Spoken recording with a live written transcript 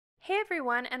Hey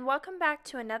everyone, and welcome back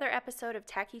to another episode of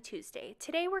Tachy Tuesday.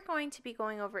 Today we're going to be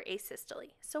going over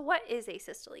asystole. So what is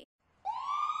asystole?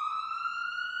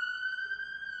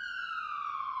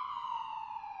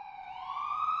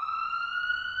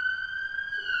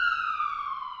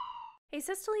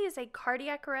 Asystole is a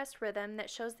cardiac arrest rhythm that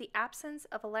shows the absence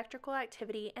of electrical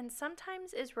activity and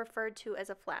sometimes is referred to as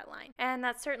a flat line, and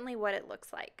that's certainly what it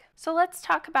looks like. So let's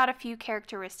talk about a few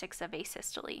characteristics of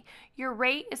asystole. Your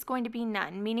rate is going to be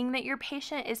none, meaning that your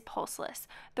patient is pulseless.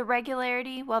 The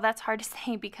regularity, well, that's hard to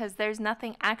say because there's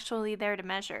nothing actually there to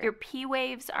measure. Your P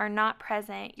waves are not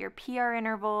present, your PR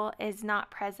interval is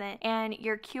not present, and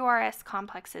your QRS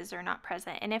complexes are not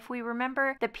present. And if we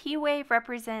remember, the P wave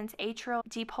represents atrial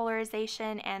depolarization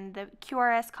and the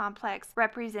QRS complex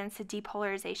represents the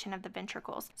depolarization of the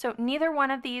ventricles. So neither one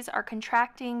of these are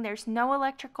contracting, there's no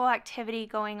electrical activity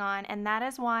going on, and that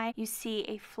is why you see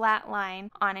a flat line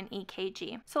on an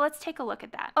EKG. So let's take a look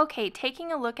at that. Okay,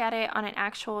 taking a look at it on an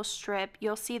actual strip,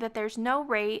 you'll see that there's no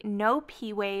rate, no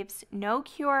P waves, no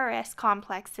QRS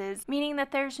complexes, meaning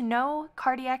that there's no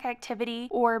cardiac activity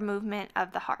or movement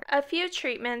of the heart. A few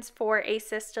treatments for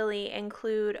asystole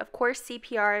include, of course,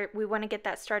 CPR. We want to get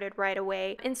that started right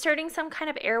away. Inserting some kind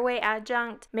of airway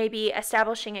adjunct, maybe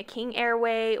establishing a king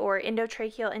airway or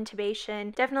endotracheal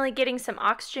intubation, definitely getting some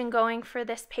oxygen going for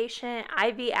this patient,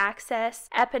 IV access,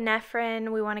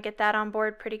 epinephrine, we want to get that on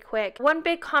board pretty quick. One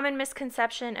big common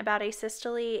misconception about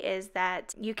asystole is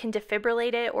that you can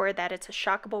defibrillate it or that it's a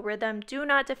shockable rhythm. Do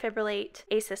not defibrillate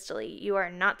asystole. You are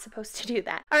not supposed to do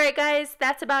that. Alright guys,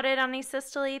 that's about it on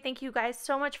asystole. Thank you guys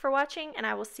so much for watching and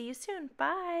I will see you soon.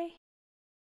 Bye!